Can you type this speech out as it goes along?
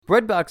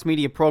Breadbox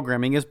Media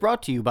programming is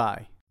brought to you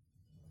by...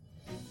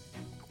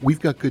 We've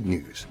got good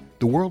news.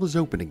 The world is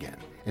open again,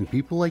 and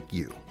people like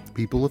you,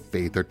 people of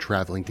faith, are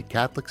traveling to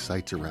Catholic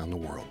sites around the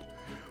world.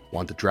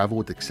 Want to travel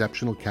with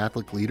exceptional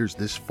Catholic leaders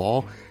this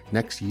fall,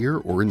 next year,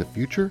 or in the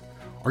future?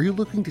 Are you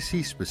looking to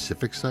see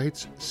specific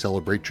sites,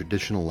 celebrate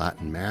traditional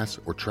Latin Mass,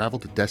 or travel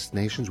to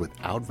destinations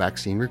without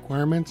vaccine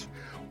requirements?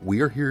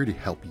 We are here to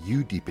help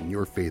you deepen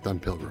your faith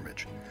on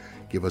pilgrimage.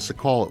 Give us a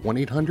call at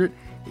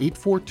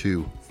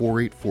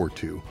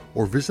 1-800-842-4842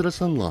 or visit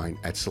us online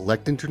at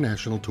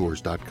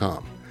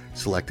selectinternationaltours.com.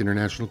 Select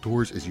International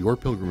Tours is your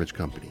pilgrimage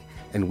company,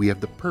 and we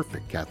have the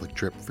perfect Catholic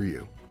trip for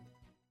you.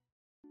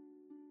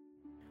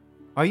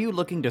 Are you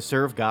looking to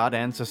serve God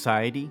and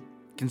society?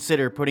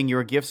 Consider putting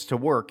your gifts to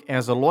work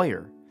as a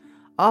lawyer.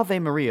 Ave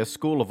Maria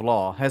School of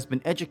Law has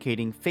been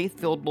educating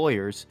faith-filled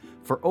lawyers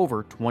for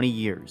over 20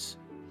 years.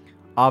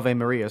 Ave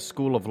Maria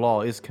School of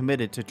Law is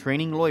committed to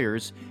training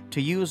lawyers to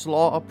use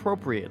law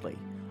appropriately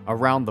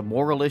around the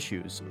moral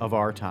issues of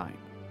our time.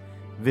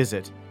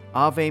 Visit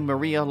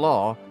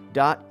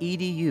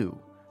avemarialaw.edu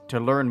to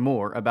learn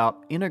more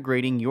about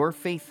integrating your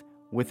faith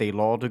with a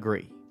law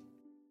degree.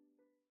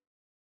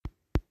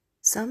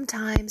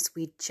 Sometimes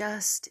we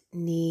just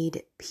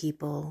need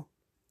people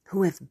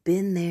who have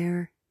been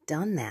there,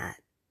 done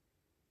that.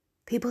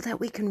 People that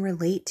we can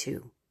relate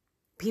to.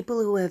 People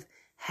who have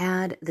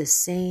had the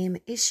same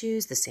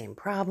issues, the same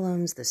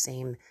problems, the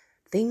same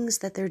things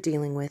that they're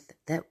dealing with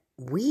that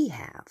we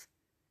have.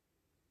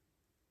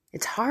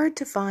 It's hard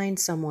to find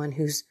someone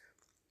who's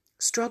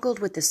struggled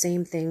with the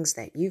same things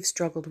that you've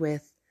struggled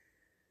with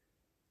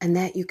and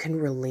that you can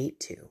relate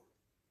to.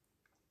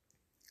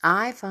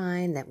 I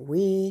find that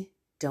we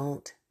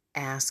don't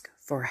ask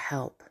for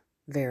help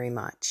very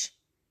much.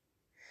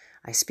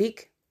 I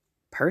speak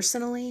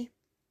personally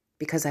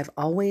because I've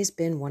always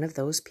been one of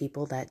those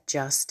people that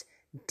just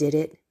did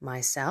it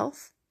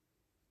myself.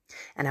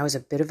 And I was a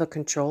bit of a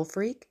control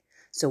freak.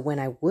 So when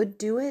I would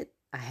do it,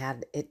 I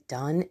had it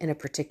done in a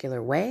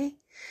particular way.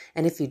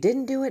 And if you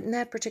didn't do it in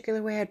that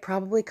particular way, I'd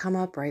probably come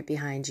up right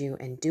behind you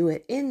and do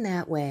it in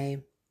that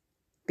way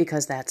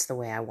because that's the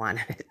way I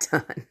wanted it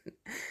done.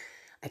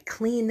 I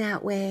clean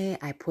that way.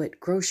 I put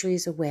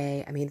groceries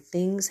away. I mean,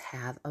 things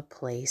have a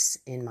place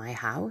in my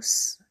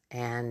house.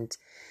 And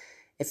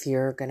if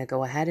you're going to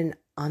go ahead and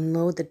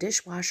unload the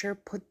dishwasher,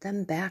 put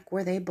them back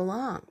where they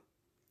belong.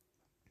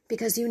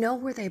 Because you know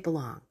where they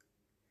belong.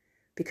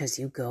 Because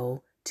you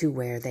go to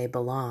where they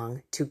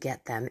belong to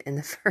get them in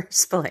the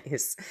first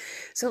place.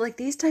 So like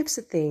these types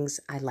of things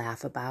I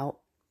laugh about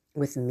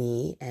with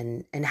me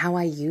and how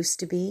I used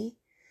to be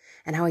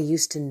and how I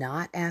used to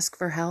not ask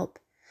for help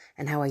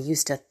and how I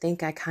used to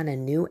think I kind of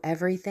knew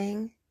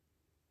everything,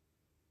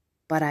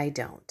 but I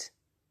don't.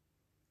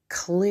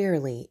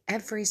 Clearly,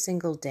 every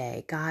single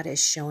day, God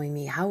is showing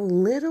me how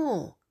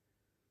little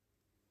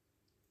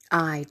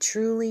I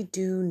truly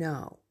do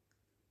know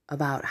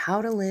about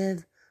how to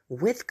live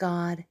with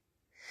God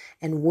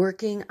and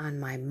working on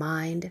my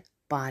mind,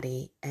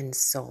 body, and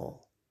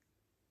soul.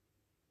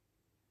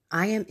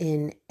 I am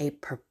in a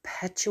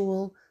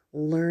perpetual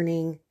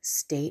learning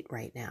state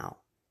right now.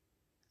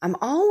 I'm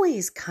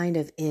always kind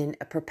of in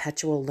a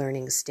perpetual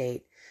learning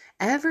state.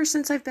 Ever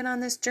since I've been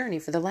on this journey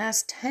for the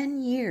last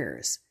 10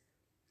 years,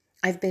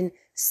 I've been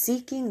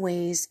seeking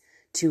ways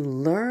to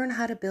learn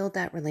how to build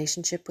that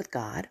relationship with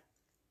God.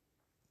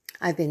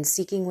 I've been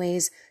seeking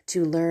ways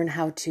to learn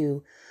how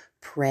to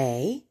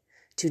pray,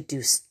 to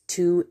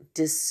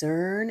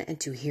discern and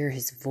to hear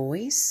his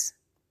voice,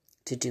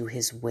 to do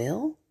his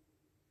will.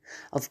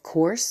 Of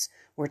course,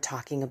 we're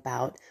talking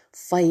about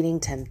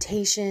fighting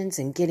temptations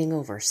and getting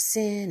over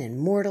sin and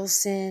mortal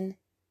sin.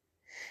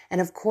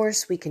 And of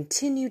course, we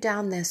continue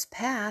down this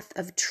path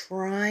of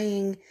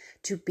trying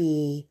to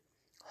be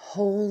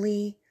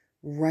holy,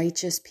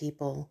 righteous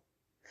people,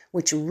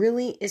 which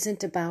really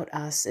isn't about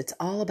us. It's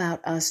all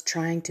about us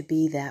trying to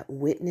be that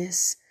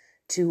witness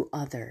to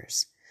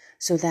others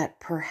so that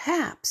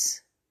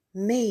perhaps,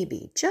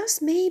 maybe,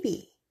 just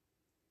maybe,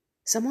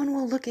 someone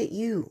will look at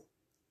you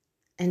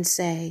and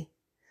say,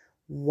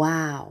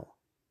 wow,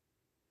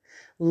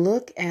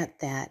 look at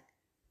that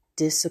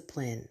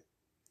discipline.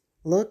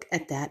 Look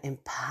at that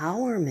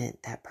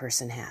empowerment that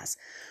person has.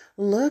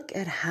 Look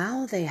at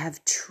how they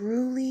have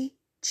truly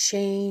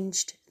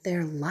changed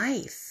their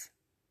life.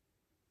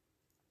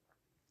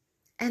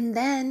 And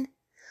then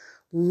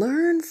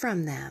learn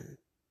from them.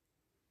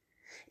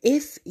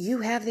 If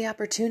you have the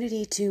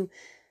opportunity to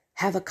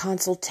have a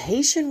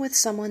consultation with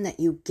someone that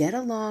you get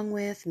along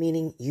with,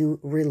 meaning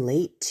you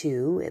relate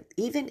to,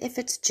 even if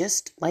it's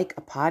just like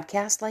a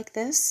podcast like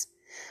this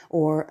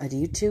or a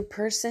YouTube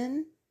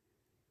person,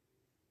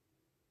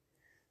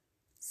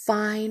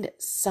 find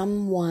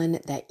someone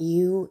that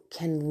you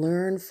can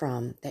learn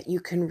from, that you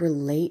can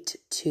relate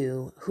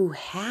to, who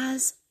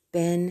has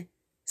been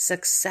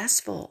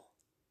successful.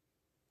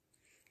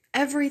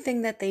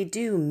 Everything that they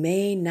do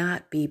may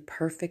not be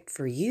perfect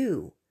for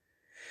you,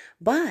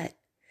 but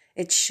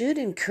it should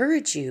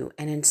encourage you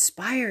and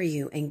inspire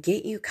you and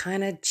get you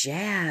kind of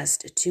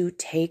jazzed to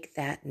take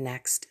that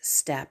next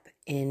step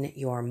in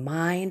your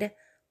mind,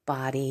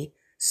 body,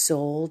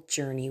 soul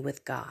journey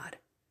with God.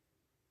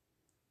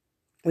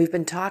 We've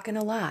been talking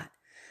a lot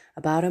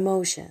about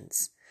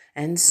emotions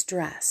and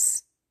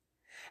stress,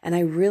 and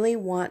I really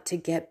want to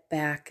get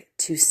back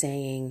to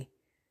saying,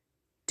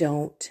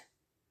 don't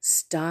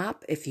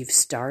stop if you've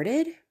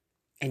started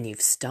and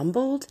you've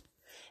stumbled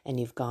and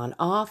you've gone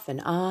off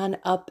and on,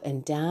 up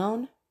and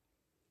down.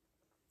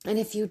 And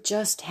if you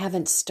just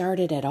haven't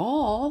started at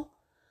all,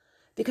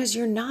 because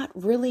you're not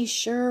really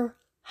sure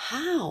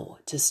how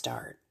to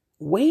start,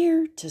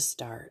 where to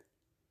start.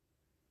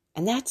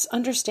 And that's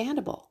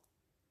understandable.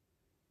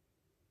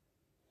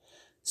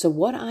 So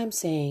what I'm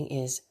saying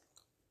is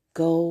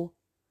go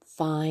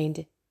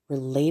find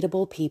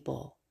relatable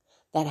people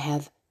that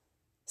have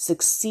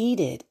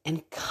succeeded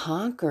and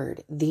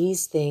conquered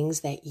these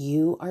things that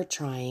you are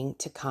trying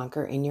to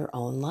conquer in your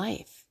own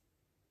life.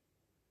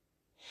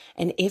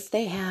 And if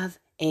they have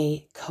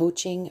a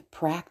coaching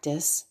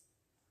practice,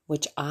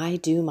 which I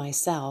do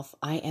myself,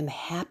 I am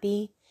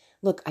happy.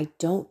 Look, I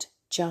don't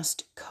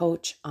just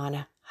coach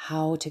on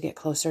how to get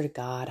closer to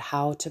God,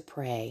 how to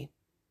pray.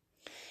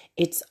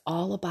 It's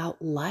all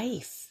about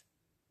life.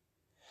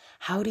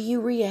 How do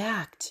you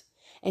react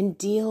and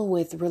deal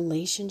with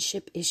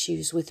relationship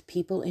issues with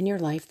people in your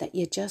life that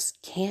you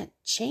just can't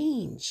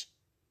change,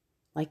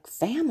 like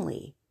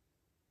family?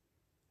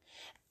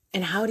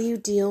 And how do you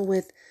deal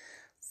with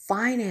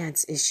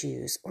finance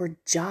issues or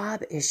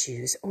job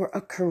issues or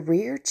a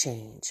career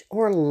change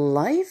or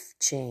life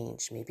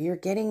change? Maybe you're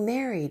getting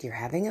married, you're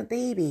having a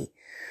baby,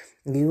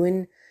 you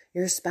and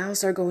your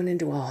spouse are going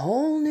into a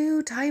whole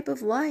new type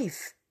of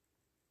life.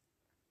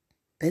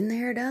 Been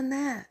there, done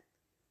that.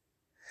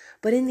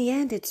 But in the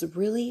end, it's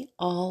really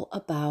all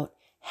about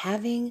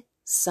having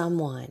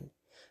someone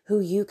who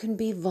you can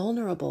be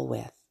vulnerable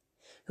with,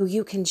 who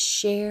you can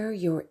share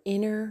your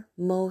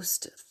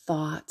innermost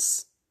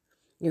thoughts,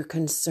 your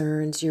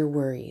concerns, your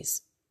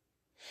worries,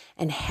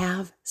 and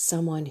have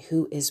someone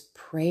who is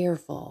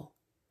prayerful,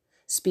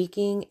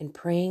 speaking and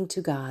praying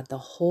to God the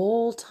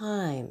whole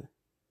time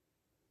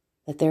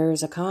that there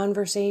is a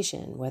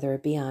conversation, whether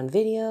it be on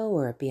video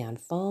or it be on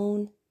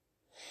phone,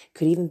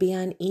 could even be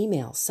on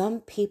email.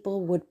 Some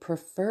people would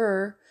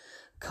prefer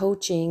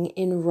coaching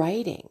in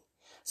writing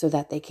so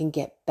that they can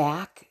get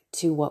back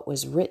to what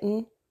was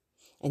written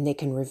and they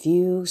can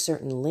review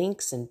certain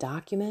links and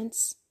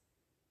documents.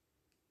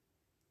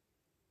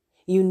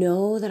 You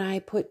know that I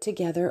put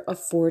together a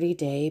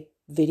 40-day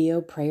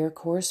video prayer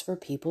course for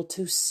people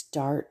to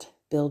start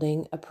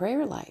building a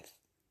prayer life.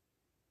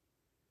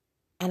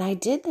 And I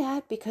did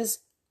that because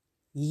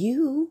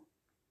you,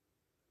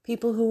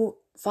 people who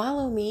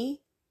follow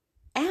me,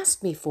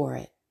 asked me for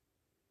it.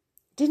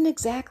 Didn't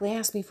exactly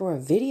ask me for a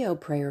video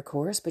prayer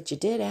course, but you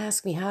did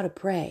ask me how to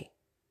pray.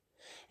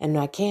 And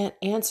I can't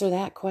answer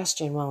that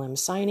question while I'm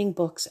signing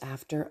books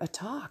after a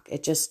talk.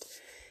 It just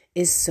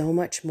is so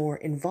much more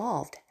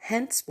involved.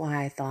 Hence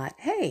why I thought,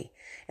 hey,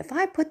 if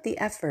I put the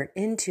effort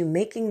into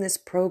making this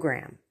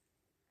program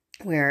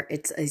where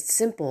it's a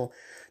simple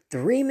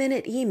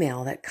 3-minute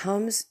email that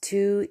comes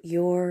to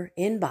your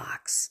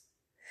inbox,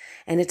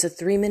 and it's a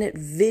 3-minute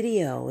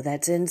video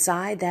that's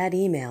inside that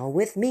email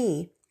with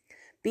me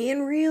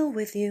being real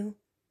with you.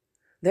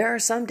 There are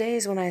some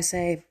days when I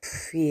say,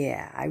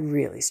 yeah, I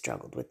really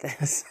struggled with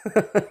this.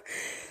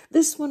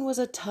 This one was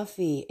a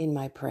toughie in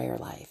my prayer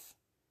life.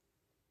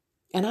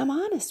 And I'm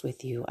honest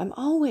with you. I'm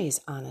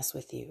always honest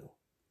with you.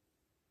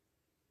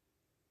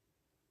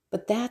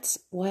 But that's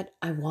what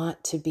I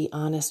want to be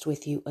honest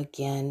with you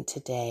again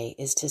today,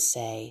 is to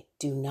say,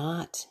 do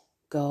not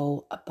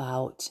go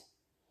about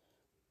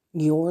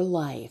your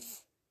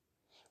life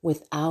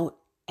without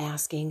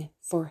asking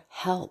for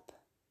help.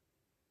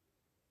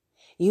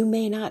 You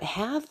may not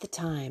have the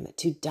time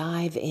to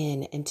dive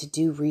in and to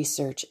do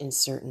research in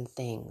certain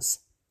things.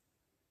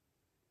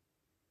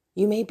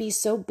 You may be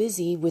so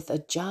busy with a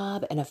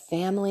job and a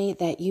family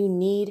that you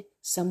need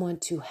someone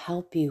to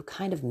help you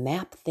kind of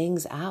map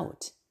things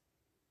out.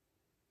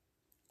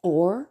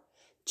 Or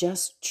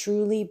just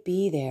truly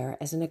be there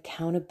as an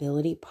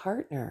accountability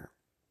partner.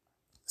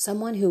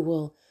 Someone who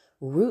will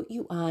root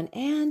you on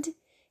and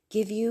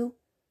give you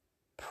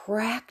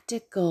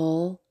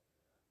practical,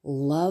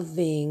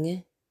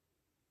 loving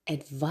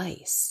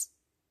advice.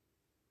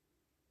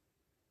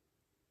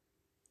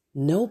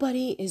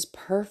 Nobody is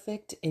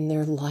perfect in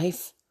their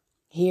life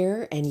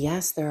here. And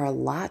yes, there are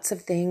lots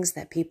of things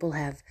that people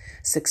have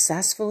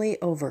successfully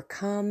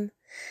overcome.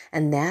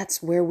 And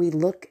that's where we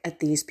look at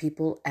these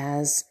people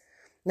as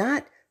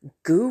not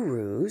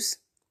gurus,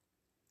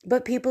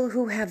 but people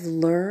who have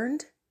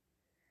learned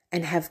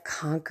and have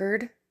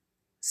conquered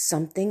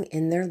something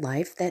in their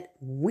life that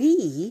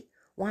we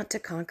want to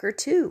conquer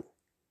too.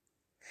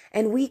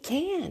 And we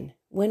can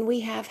when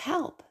we have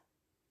help.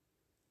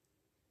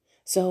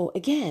 So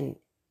again,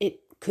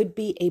 it could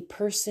be a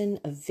person,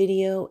 a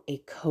video, a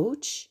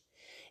coach.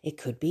 It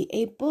could be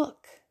a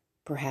book.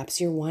 Perhaps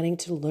you're wanting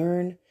to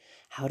learn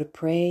how to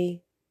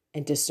pray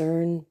and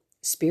discern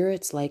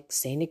spirits like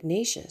St.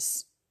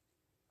 Ignatius.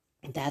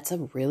 That's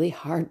a really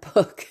hard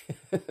book.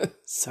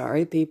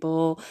 Sorry,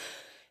 people.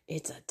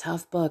 It's a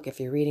tough book.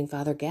 If you're reading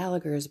Father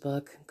Gallagher's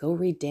book, go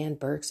read Dan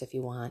Burke's if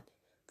you want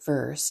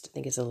first. I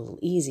think it's a little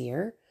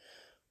easier.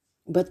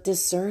 But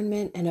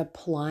discernment and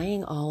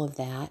applying all of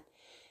that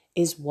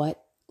is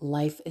what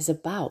life is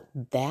about.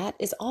 That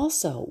is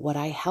also what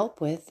I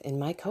help with in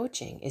my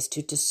coaching, is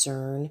to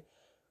discern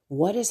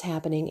what is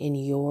happening in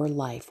your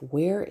life.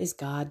 Where is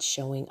God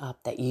showing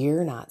up that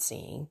you're not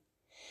seeing?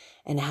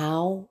 And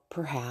how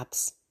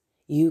perhaps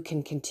you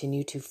can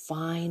continue to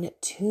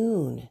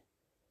fine-tune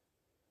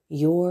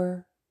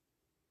your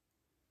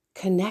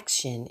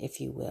connection,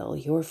 if you will,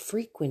 your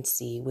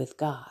frequency with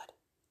God.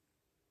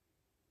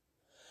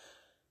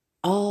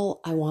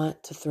 All I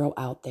want to throw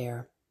out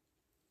there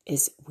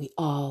is we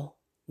all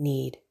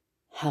need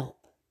help.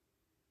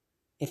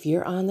 If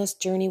you're on this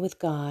journey with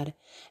God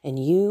and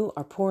you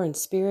are poor in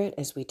spirit,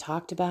 as we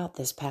talked about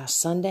this past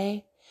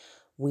Sunday,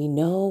 we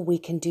know we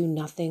can do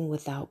nothing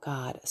without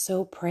God.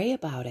 So pray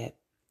about it.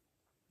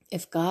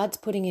 If God's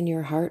putting in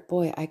your heart,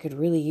 boy, I could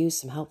really use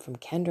some help from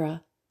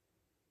Kendra,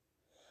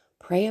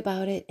 pray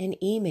about it and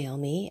email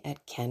me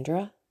at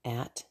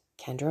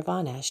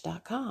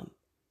kendra@kendravaughnesh.com.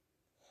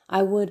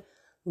 I would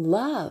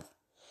love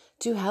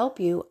to help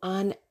you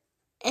on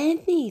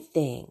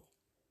anything,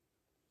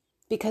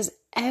 because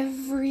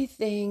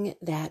everything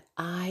that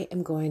I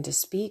am going to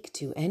speak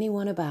to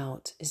anyone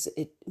about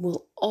it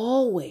will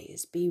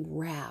always be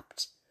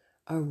wrapped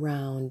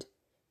around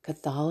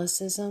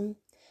Catholicism,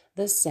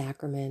 the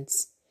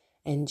sacraments,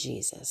 and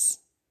Jesus.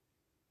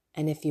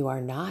 And if you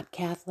are not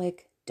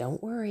Catholic,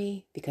 don't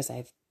worry, because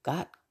I've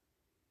got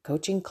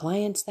coaching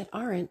clients that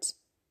aren't.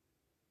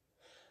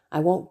 I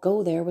won't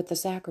go there with the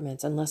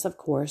sacraments unless, of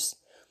course,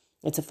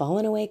 it's a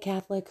fallen away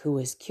Catholic who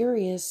is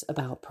curious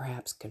about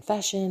perhaps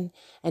confession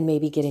and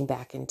maybe getting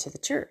back into the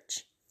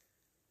church.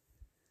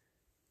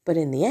 But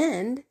in the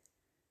end,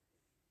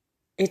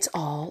 it's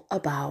all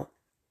about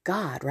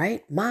God,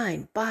 right?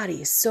 Mind,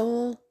 body,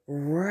 soul,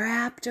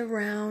 wrapped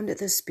around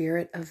the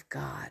Spirit of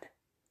God.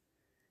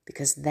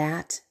 Because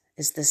that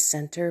is the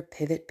center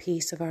pivot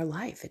piece of our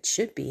life. It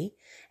should be.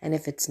 And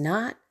if it's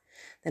not,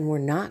 then we're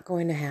not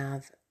going to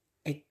have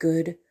a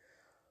good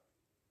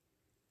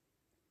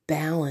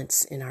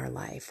balance in our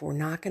life. We're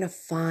not going to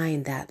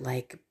find that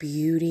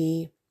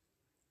beauty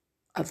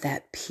of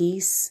that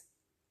peace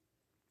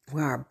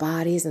where our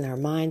bodies and our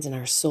minds and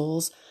our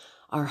souls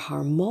are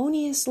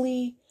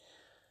harmoniously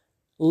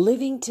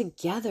living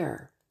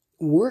together,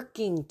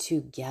 working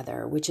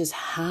together, which is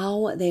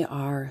how they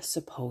are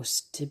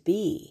supposed to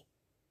be.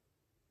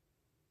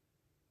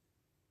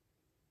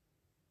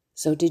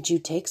 So did you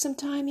take some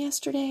time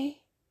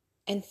yesterday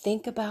and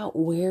think about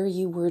where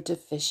you were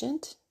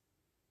deficient?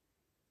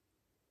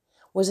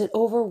 Was it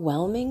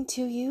overwhelming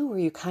to you? Were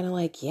you kind of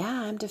like,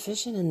 yeah, I'm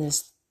deficient in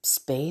this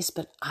space,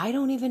 but I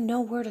don't even know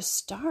where to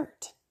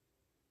start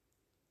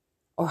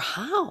or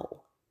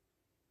how?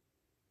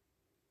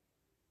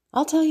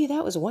 I'll tell you,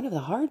 that was one of the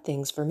hard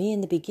things for me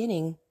in the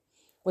beginning,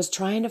 was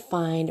trying to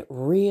find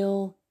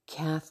real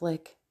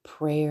Catholic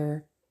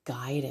prayer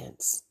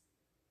guidance.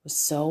 It was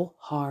so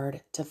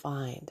hard to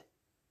find.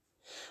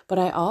 But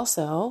I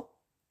also,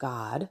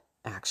 God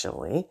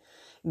actually,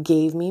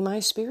 gave me my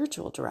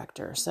spiritual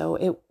director. So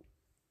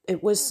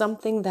it was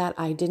something that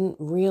I didn't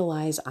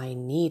realize I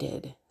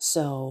needed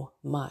so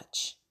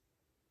much,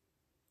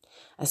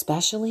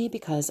 especially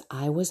because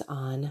I was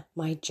on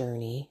my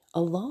journey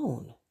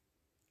alone.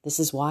 This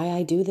is why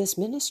I do this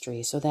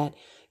ministry, so that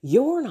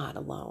you're not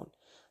alone,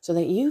 so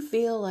that you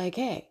feel like,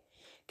 hey,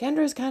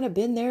 Kendra's kind of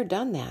been there,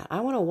 done that.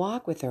 I want to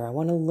walk with her. I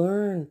want to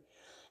learn.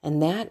 And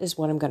that is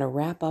what I'm going to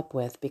wrap up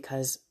with,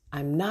 because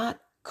I'm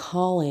not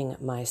calling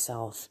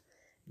myself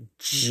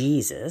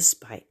Jesus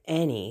by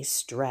any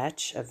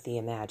stretch of the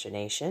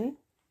imagination.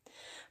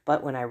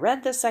 But when I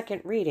read the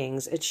second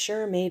readings, it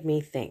sure made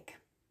me think.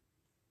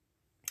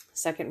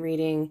 Second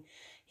reading,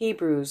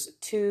 Hebrews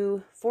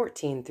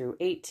 2:14 through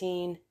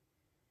 18.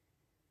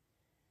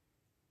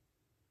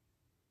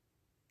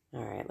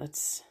 All right,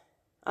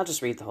 I'll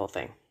just read the whole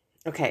thing.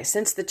 Okay,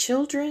 since the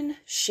children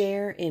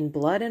share in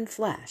blood and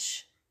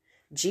flesh,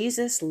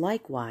 Jesus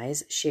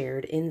likewise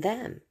shared in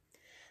them,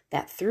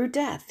 that through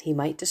death he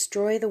might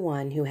destroy the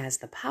one who has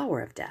the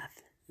power of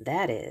death,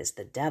 that is,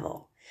 the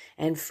devil,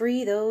 and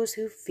free those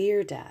who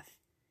fear death.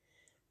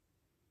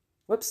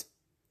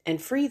 And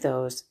free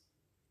those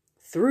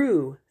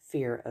through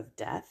fear of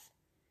death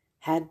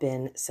had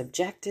been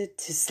subjected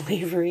to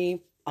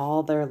slavery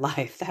all their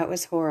life. That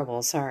was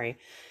horrible, sorry.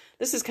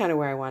 This is kind of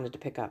where I wanted to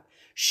pick up.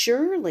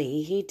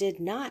 Surely he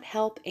did not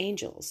help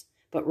angels,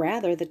 but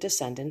rather the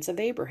descendants of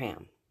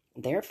Abraham.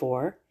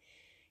 Therefore,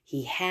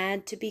 he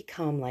had to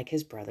become like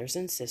his brothers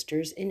and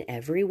sisters in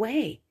every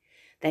way,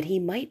 that he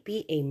might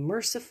be a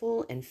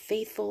merciful and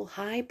faithful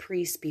high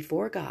priest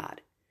before God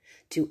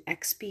to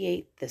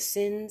expiate the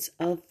sins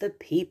of the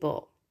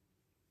people.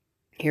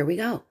 Here we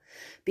go.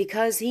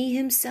 Because he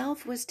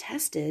himself was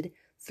tested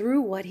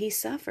through what he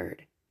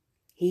suffered,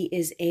 he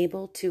is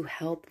able to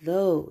help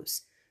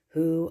those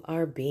who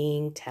are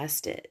being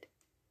tested.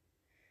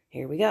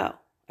 Here we go.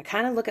 I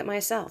kind of look at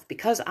myself.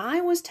 Because I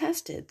was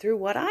tested through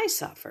what I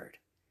suffered,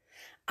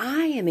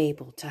 I am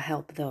able to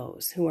help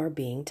those who are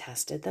being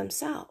tested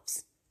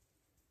themselves.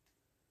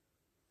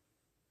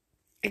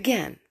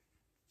 Again,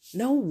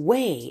 no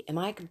way am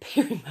I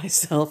comparing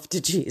myself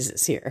to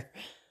Jesus here.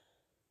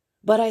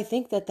 But I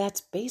think that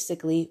that's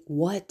basically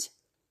what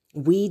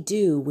we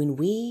do when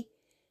we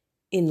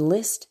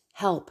enlist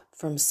help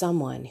from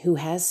someone who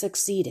has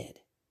succeeded.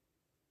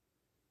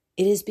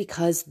 It is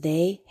because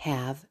they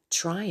have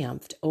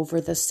triumphed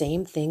over the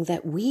same thing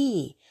that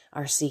we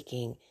are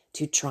seeking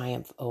to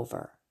triumph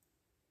over.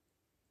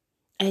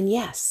 And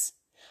yes,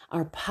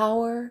 our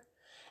power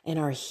and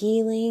our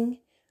healing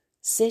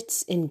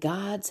sits in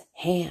God's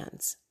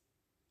hands,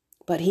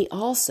 but He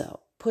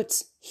also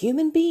puts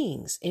human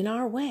beings in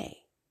our way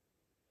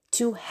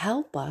to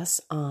help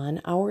us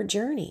on our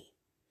journey,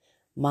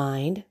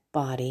 mind,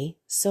 body,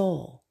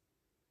 soul.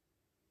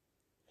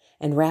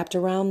 And wrapped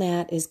around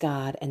that is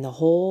God and the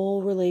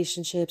whole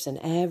relationships and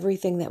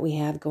everything that we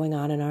have going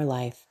on in our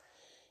life.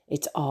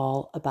 It's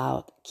all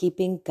about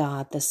keeping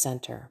God the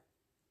center.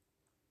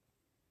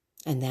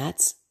 And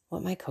that's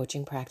what my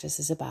coaching practice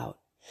is about.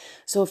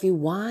 So if you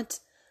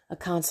want a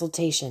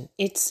consultation,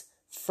 it's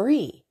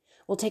free.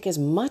 We'll take as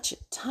much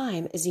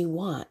time as you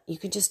want. You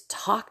can just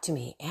talk to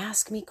me,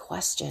 ask me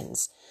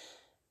questions.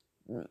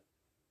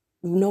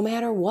 No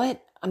matter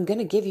what, I'm going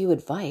to give you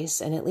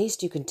advice, and at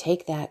least you can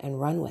take that and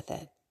run with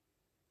it.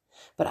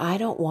 But I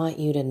don't want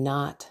you to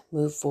not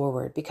move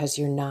forward because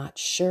you're not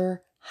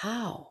sure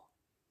how.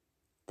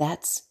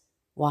 That's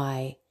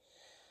why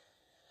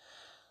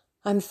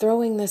I'm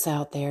throwing this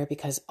out there,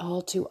 because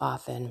all too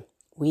often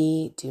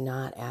we do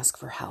not ask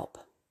for help.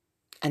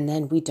 And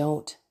then we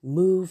don't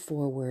move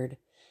forward,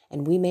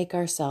 and we make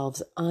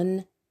ourselves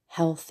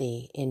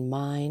unhealthy in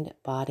mind,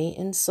 body,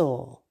 and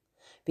soul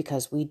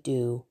because we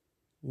do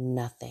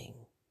nothing.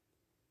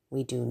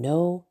 We do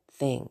no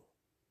thing.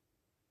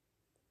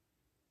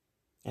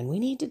 And we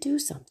need to do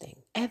something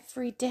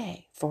every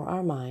day for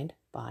our mind,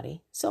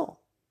 body,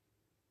 soul.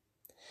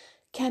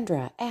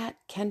 Kendra at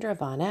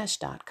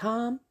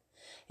KendraVonEsch.com.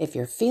 If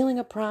you're feeling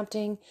a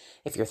prompting,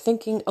 if you're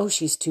thinking, oh,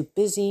 she's too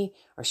busy,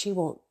 or she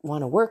won't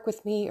want to work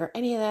with me, or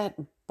any of that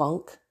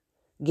bunk,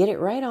 get it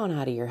right on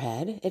out of your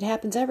head. It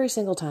happens every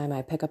single time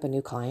I pick up a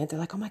new client. They're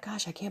like, oh my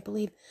gosh, I can't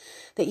believe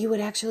that you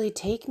would actually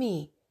take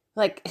me.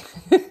 Like,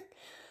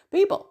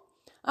 people,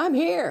 I'm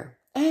here.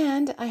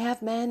 And I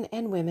have men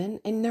and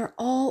women, and they're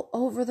all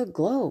over the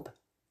globe.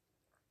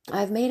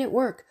 I've made it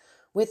work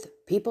with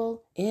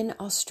people in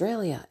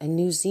Australia and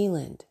New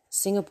Zealand,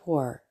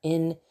 Singapore,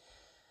 in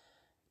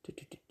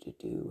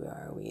where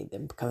are we?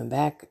 They're coming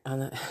back on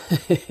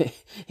the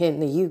in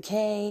the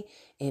UK,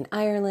 in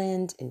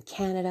Ireland, in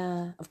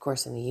Canada, of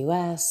course in the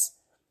US.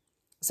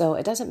 So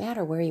it doesn't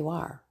matter where you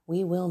are.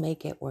 We will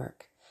make it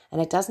work.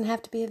 And it doesn't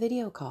have to be a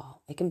video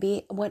call. It can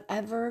be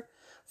whatever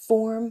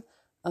form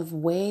of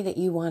way that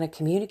you want to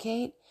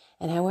communicate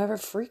and however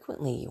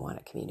frequently you want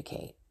to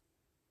communicate.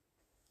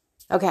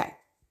 Okay.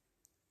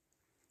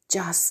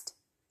 Just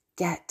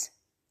get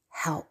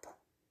help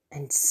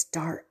and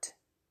start.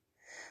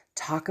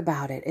 Talk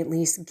about it. At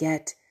least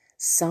get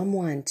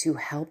someone to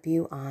help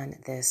you on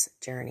this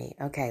journey.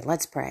 Okay,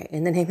 let's pray.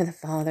 In the name of the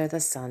Father,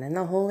 the Son, and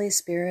the Holy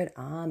Spirit.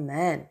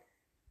 Amen.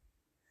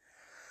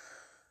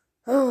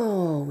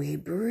 Oh, we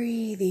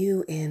breathe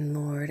you in,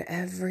 Lord.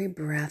 Every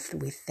breath,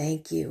 we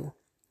thank you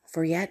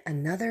for yet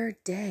another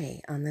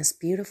day on this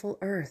beautiful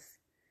earth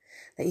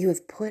that you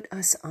have put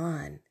us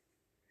on,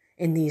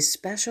 in these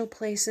special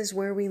places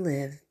where we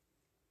live,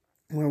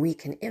 where we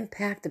can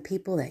impact the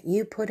people that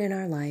you put in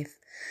our life,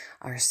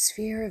 our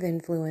sphere of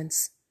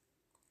influence.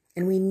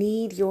 And we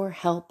need your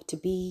help to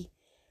be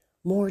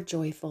more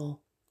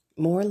joyful,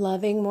 more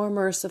loving, more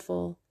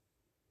merciful,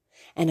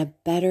 and a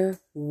better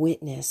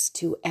witness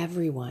to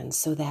everyone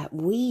so that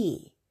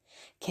we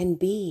can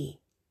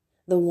be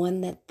the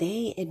one that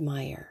they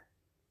admire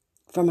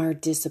from our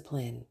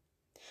discipline,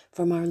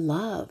 from our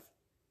love,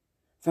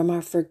 from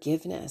our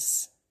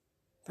forgiveness,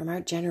 from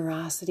our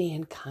generosity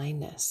and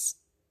kindness,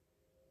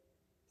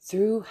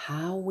 through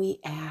how we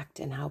act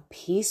and how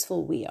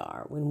peaceful we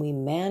are when we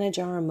manage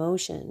our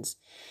emotions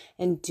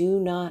and do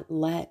not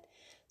let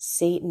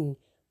Satan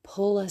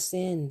pull us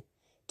in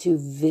to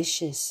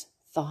vicious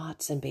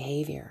thoughts and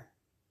behavior.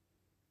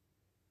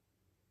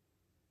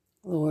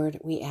 Lord,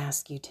 we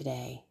ask you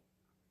today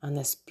on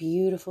this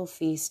beautiful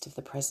feast of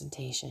the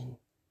presentation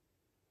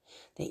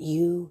that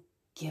you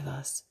give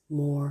us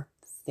more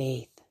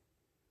faith,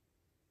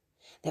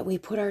 that we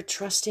put our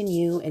trust in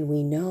you and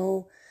we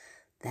know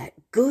that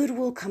good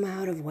will come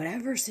out of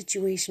whatever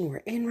situation we're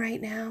in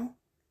right now.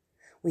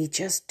 We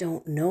just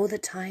don't know the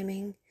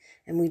timing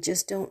and we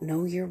just don't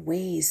know your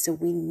ways. So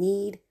we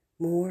need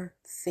more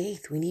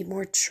faith. We need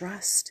more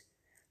trust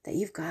that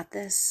you've got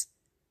this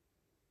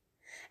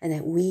and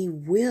that we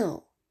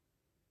will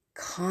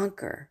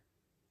conquer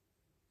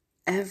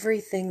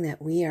everything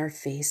that we are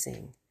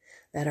facing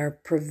that are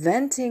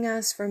preventing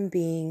us from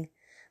being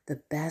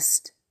the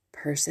best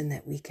person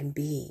that we can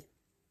be.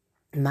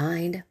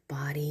 Mind,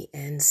 body,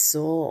 and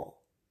soul.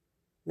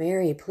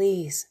 Mary,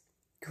 please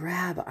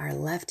grab our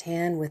left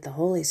hand with the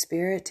Holy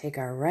Spirit. Take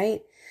our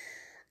right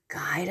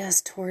guide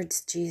us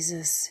towards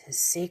Jesus, his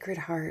sacred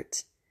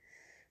heart.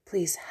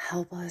 Please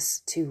help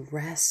us to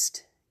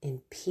rest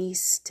in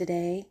peace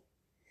today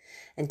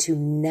and to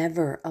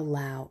never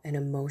allow an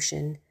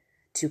emotion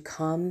to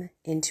come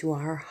into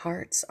our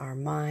hearts, our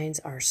minds,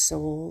 our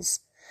souls,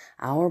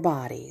 our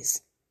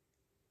bodies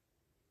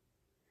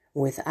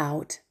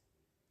without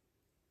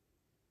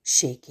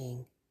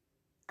shaking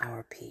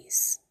our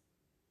peace.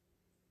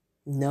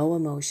 No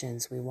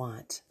emotions we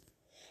want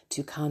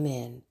to come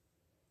in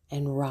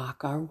and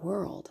rock our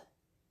world,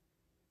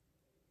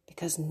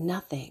 because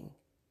nothing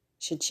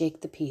should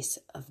shake the peace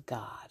of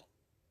God.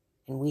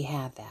 And we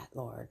have that,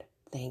 Lord.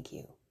 Thank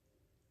you.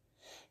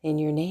 In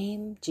your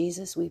name,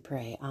 Jesus, we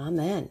pray.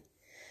 Amen.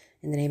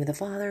 In the name of the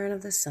Father, and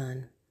of the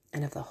Son,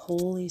 and of the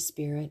Holy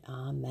Spirit.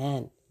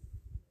 Amen.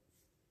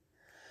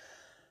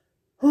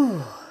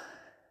 Whew.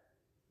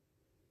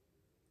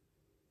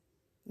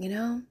 You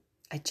know,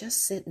 I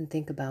just sit and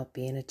think about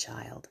being a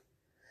child,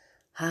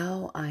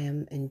 how I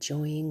am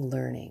enjoying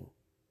learning,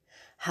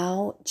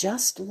 how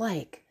just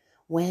like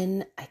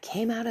when I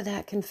came out of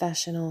that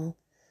confessional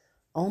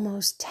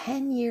almost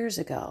 10 years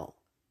ago,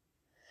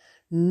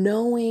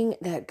 knowing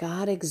that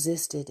God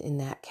existed in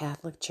that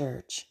Catholic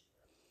Church,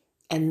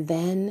 and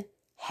then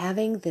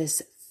having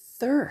this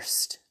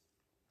thirst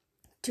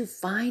to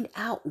find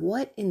out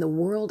what in the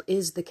world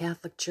is the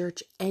Catholic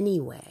Church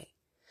anyway,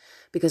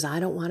 because I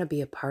don't want to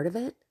be a part of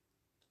it.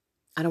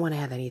 I don't want to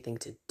have anything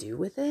to do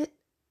with it.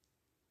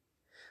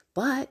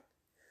 But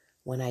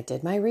when I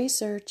did my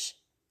research,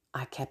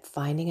 I kept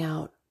finding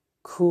out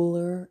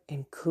cooler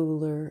and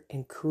cooler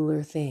and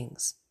cooler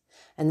things.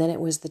 And then it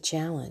was the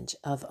challenge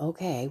of,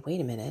 okay,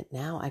 wait a minute,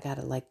 now I got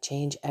to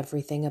change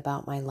everything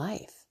about my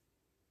life.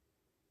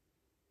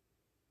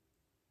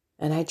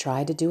 And I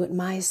tried to do it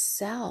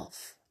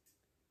myself.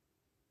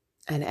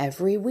 And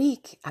every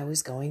week I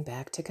was going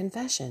back to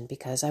confession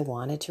because I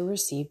wanted to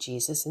receive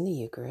Jesus in the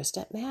Eucharist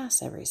at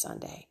Mass every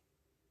Sunday.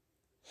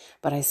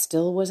 But I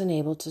still wasn't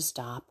able to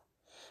stop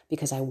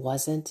because I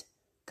wasn't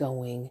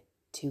going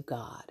to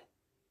God.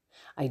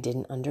 I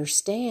didn't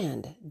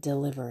understand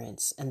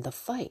deliverance and the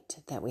fight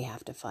that we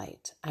have to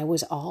fight. I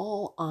was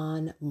all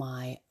on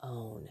my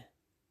own.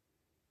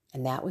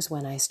 And that was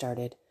when I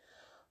started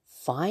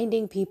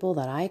finding people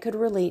that I could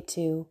relate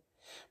to,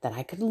 that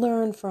I could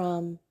learn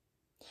from.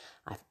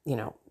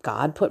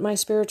 God put my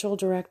spiritual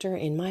director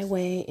in my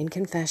way in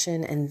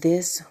confession, and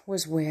this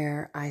was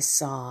where I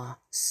saw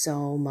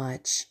so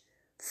much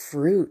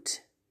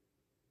fruit.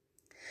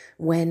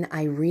 When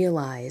I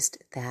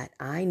realized that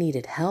I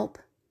needed help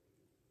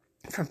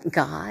from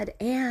God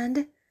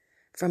and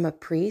from a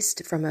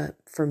priest,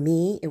 for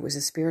me, it was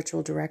a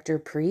spiritual director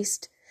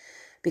priest.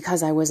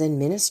 Because I was in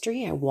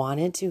ministry, I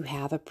wanted to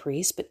have a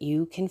priest, but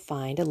you can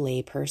find a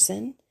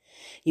layperson.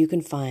 You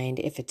can find,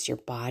 if it's your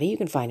body, you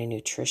can find a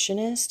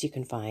nutritionist. You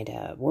can find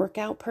a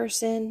workout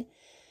person.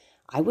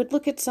 I would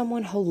look at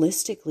someone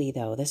holistically,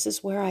 though. This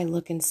is where I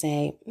look and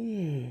say,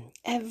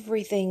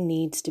 everything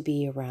needs to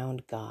be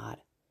around God,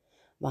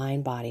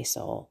 mind, body,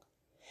 soul.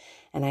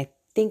 And I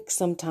think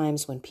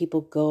sometimes when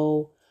people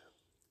go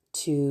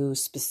to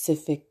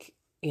specific,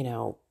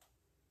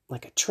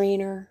 like a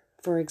trainer,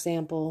 for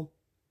example,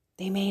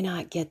 they may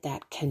not get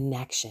that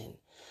connection,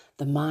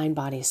 the mind,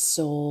 body,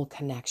 soul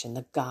connection,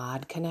 the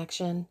God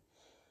connection.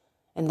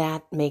 And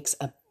that makes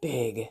a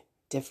big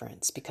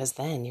difference, because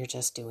then you're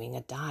just doing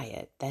a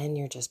diet. Then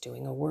you're just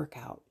doing a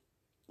workout.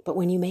 But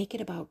when you make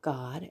it about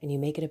God and you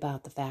make it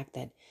about the fact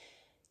that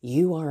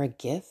you are a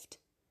gift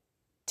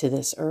to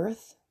this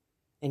earth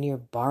and you're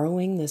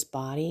borrowing this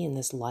body and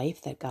this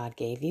life that God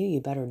gave you,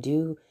 you better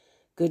do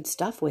good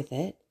stuff with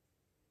it.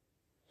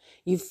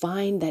 You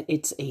find that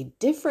it's a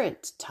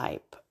different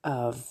type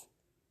of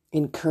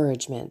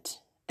encouragement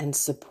and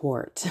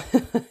support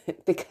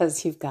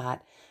because you've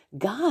got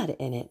God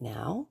in it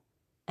now,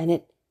 and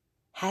it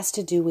has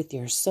to do with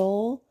your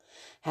soul,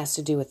 has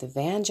to do with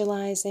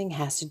evangelizing,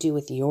 has to do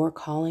with your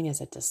calling as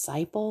a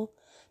disciple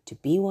to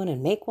be one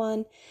and make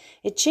one.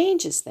 It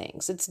changes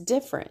things. It's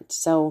different.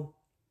 So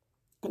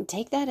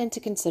take that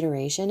into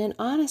consideration and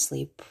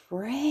honestly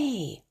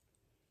pray.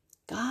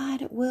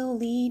 God will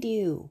lead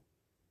you.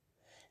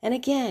 And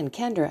again,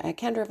 Kendra at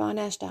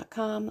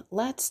KendraVonEsch.com.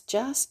 Let's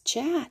just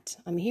chat.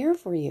 I'm here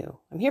for you.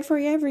 I'm here for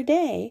you every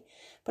day,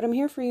 but I'm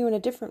here for you in a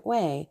different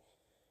way,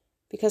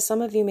 because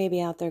some of you may be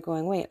out there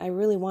going, wait, I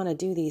really want to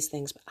do these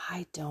things, but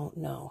I don't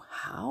know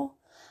how.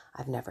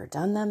 I've never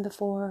done them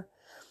before.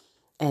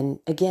 And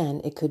again,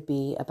 it could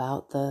be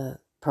about the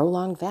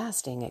prolonged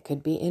fasting. It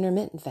could be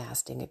intermittent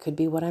fasting. It could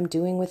be what I'm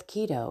doing with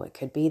keto. It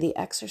could be the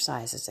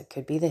exercises. It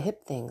could be the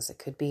hip things. It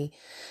could be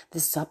the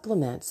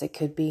supplements. It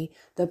could be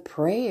the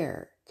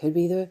prayer. It could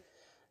be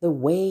the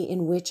way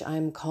in which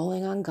I'm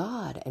calling on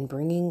God and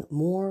bringing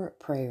more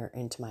prayer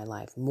into my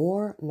life,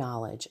 more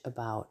knowledge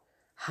about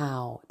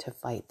how to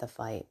fight the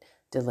fight,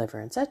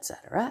 deliverance,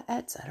 etc.,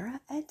 etc.,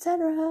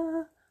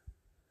 etc.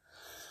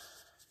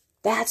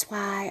 That's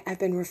why I've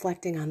been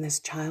reflecting on this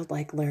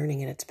childlike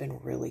learning, and it's been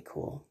really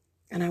cool.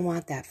 And I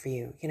want that for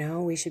you. You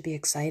know, we should be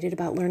excited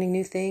about learning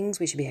new things.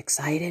 We should be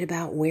excited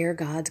about where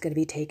God's going to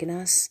be taking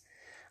us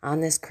on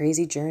this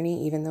crazy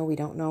journey, even though we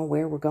don't know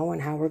where we're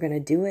going, how we're going to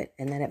do it,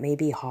 and that it may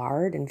be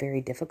hard and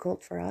very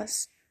difficult for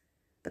us.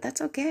 But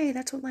that's okay.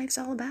 That's what life's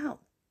all about.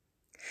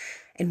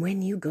 And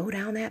when you go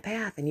down that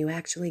path and you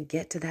actually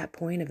get to that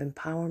point of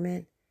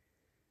empowerment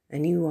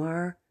and you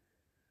are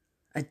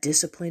a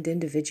disciplined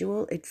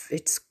individual,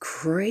 it's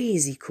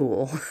crazy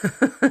cool.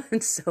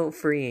 It's so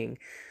freeing.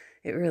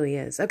 It really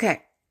is.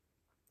 Okay.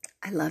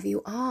 I love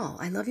you all.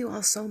 I love you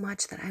all so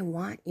much that I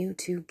want you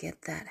to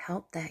get that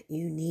help that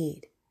you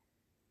need.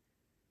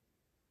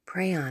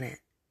 Pray on it.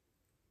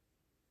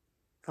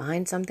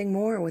 Find something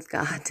more with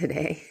God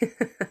today.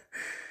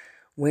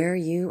 Where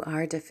you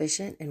are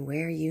deficient and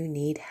where you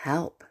need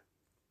help.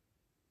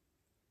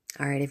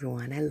 All right,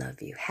 everyone. I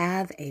love you.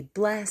 Have a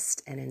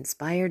blessed and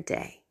inspired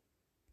day.